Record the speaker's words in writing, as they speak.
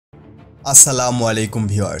আসসালামু আলাইকুম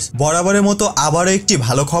ভিউয়ার্স, বরাবরের মতো আবারও একটি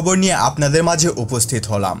ভালো খবর নিয়ে আপনাদের মাঝে উপস্থিত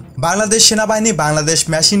হলাম। বাংলাদেশ সেনাবাহিনী বাংলাদেশ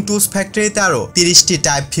মেশিন টুলস ফ্যাক্টরিতে আরও 30টি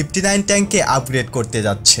টাইপ 59 ট্যাঙ্কে আপগ্রেড করতে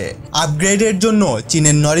যাচ্ছে। আপগ্রেডের জন্য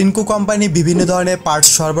চীনের নরিনকো কোম্পানি বিভিন্ন ধরনের পার্টস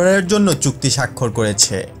সরবরাহের জন্য চুক্তি স্বাক্ষর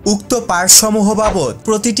করেছে। উক্ত পার্টস সমূহ বাবদ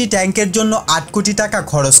প্রতিটি ট্যাঙ্কের জন্য 8 কোটি টাকা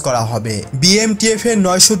খরচ করা হবে। বিএমটিএফ এর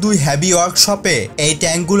 902 হেভি ওয়ার্কশপে এই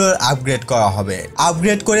ট্যাঙ্কগুলোর আপগ্রেড করা হবে।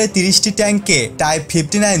 আপগ্রেড করে 30টি ট্যাঙ্কে টাইপ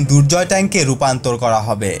 59 দুর্জয় ট্যাঙ্কে রূপান্তর করা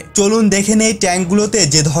হবে। চলুন দেখে নেই ট্যাঙ্কগুলোতে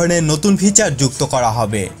যে ধরনের নতুন ফিচার যুক্ত করা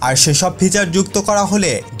হবে, আর সেসব ফিচার যুক্ত করা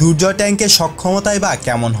হলে দুর্জয় ট্যাঙ্কের সক্ষমতাই বা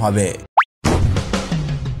কেমন হবে।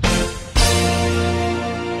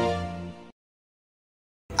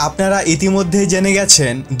 আপনারা ইতিমধ্যেই জেনে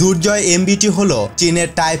গেছেন দুর্জয় এমবিটি হলো চীনের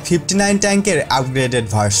টাইপ 59 ট্যাঙ্কের আপগ্রেডেড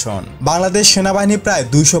ভার্সন। বাংলাদেশ সেনাবাহিনী প্রায়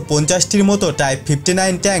 250টির মতো টাইপ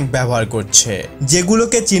 59 ট্যাঙ্ক ব্যবহার করছে,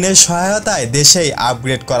 যেগুলোকে চীনের সহায়তায় দেশেই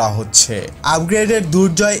আপগ্রেড করা হচ্ছে। আপগ্রেডেড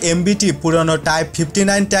দুর্জয় এমবিটি পুরনো টাইপ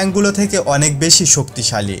 59 ট্যাঙ্কগুলো থেকে অনেক বেশি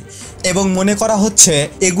শক্তিশালী এবং মনে করা হচ্ছে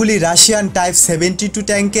এগুলি রাশিয়ান টাইপ 72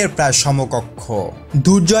 ট্যাঙ্কের প্রায় সমকক্ষ।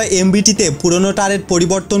 দুর্জয় এমবিটিতে পুরনো টারেট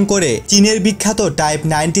পরিবর্তন করে চীনের বিখ্যাত টাইপ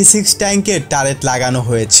 96 ট্যাঙ্কের টারেট লাগানো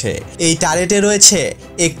হয়েছে। এই টারেটে রয়েছে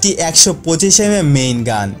একটি 125 mm মেইন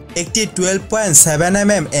গান, একটি 12.7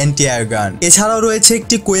 mm অ্যান্টি এয়ার গান, এছাড়াও রয়েছে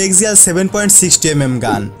একটি Co-axial 7.62 mm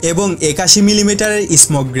গান এবং 81 মিলিমিটারের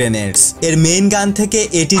স্মোক গ্রেনেডস। এর মেইন গান থেকে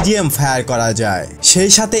এটিজিএম ফায়ার করা যায়।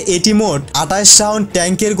 সেই সাথে এটি মোট 28 রাউন্ড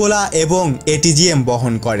ট্যাঙ্কের গোলা এবং এটিজিএম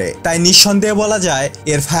বহন করে, তাই নিঃসন্দেহে বলা যায়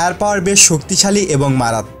এর ফায়ার পাওয়ার বেশ শক্তিশালী এবং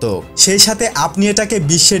মারাত্মক। সেই সাথে আপনি এটাকে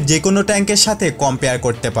বিশ্বের যে কোনো ট্যাঙ্কের সাথে কম্পেয়ার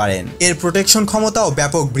করতে পারেন। এর প্রোটেকশন ক্ষমতাও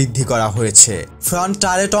ব্যাপক বৃদ্ধি করা হয়েছে। ফ্রন্ট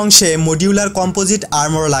টারেট অংশে মডিউলার কম্পোজিট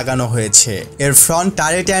আর্মর লাগানো হয়েছে। এর front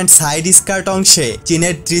turret and side skirt অংশে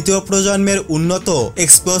চীনের তৃতীয় প্রজন্মের উন্নত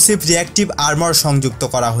এক্সপ্লোসিভ রিঅ্যাক্টিভ আর্মর সংযুক্ত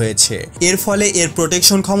করা হয়েছে। এর ফলে এর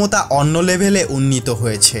প্রোটেকশন ক্ষমতা অন্য লেভেলে উন্নীত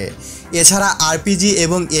হয়েছে। এছাড়া আরপিজি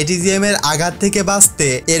এবং এটিজিএম এর আঘাত থেকে বাঁচতে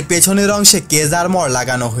এর পেছনের অংশে কেজ আর্মর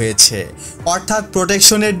লাগানো হয়েছে। অর্থাৎ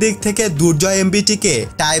প্রোটেকশনের দিক থেকে দুর্জয় এমবিটিকে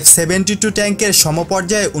টাইপ 72 ট্যাঙ্কের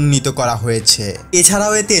সমপর্যায়ে উন্নীত করা হয়েছে।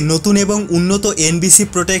 এছাড়াও এতে নতুন এবং উন্নত NBC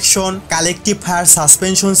protection, collective fire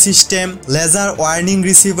suspension system, laser warning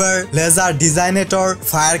receiver, laser ডিজাইনেটর,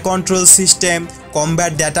 fire control system,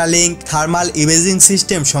 combat data link, thermal imaging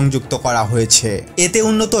system সংযুক্ত করা হয়েছে। এতে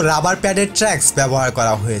উন্নত রাবার প্যাডেড ট্র্যাকস ব্যবহার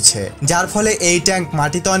করা হয়েছে, যার ফলে এই ট্যাঙ্ক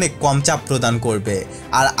মাটিতে অনেক কম চাপ প্রদান করবে।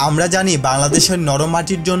 আর আমরা জানি বাংলাদেশের নরম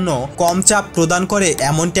মাটির জন্য কম চাপ প্রদান করে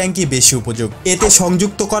এমন ট্যাঙ্কই বেশি উপযুক্ত। এতে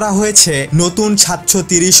সংযুক্ত করা হয়েছে নতুন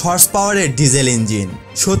 730 হর্স পাওয়ারের ডিজেল ইঞ্জিন।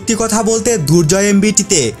 সত্যি কথা বলতে দুর্জয়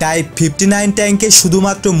এমবিটিতে টাইপ 59 ট্যাঙ্কে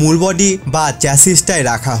শুধুমাত্র মূল বডি বা চ্যাসিসটাই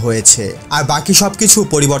রাখা হয়েছে, আর বাকি সবকিছু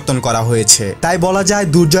পরিবর্তন করা হয়েছে। তাই বলা যায়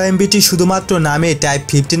দুর্জয় এমবিটি শুধুমাত্র নামে টাইপ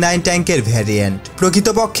 59 ট্যাঙ্কের ভ্যারিয়েন্ট।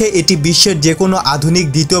 প্রকৃতপক্ষে এটি বিশ্বের যে কোনো আধুনিক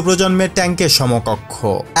দ্বিতীয় প্রজন্মের ট্যাঙ্কের সমকক্ষ।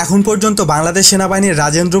 এখন পর্যন্ত বাংলাদেশ সেনাবাহিনীর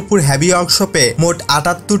রাজেন্দ্রপুর হেভি ওয়ার্কশপে মোট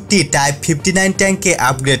 78টি টাইপ 59 ট্যাঙ্কে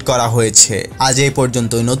আপগ্রেড করা হয়েছে। আজ এই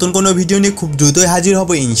পর্যন্তই। নতুন কোনো ভিডিও নিয়ে খুব দ্রুতই হাজির হব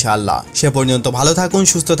ইনশাআল্লাহ। সে পর্যন্ত ভালো থাকুন,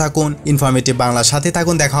 সুস্থ থাকুন, ইনফরমেটিভ বাংলার সাথে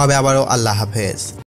থাকুন। দেখা হবে আবারও। আল্লাহ হাফেজ।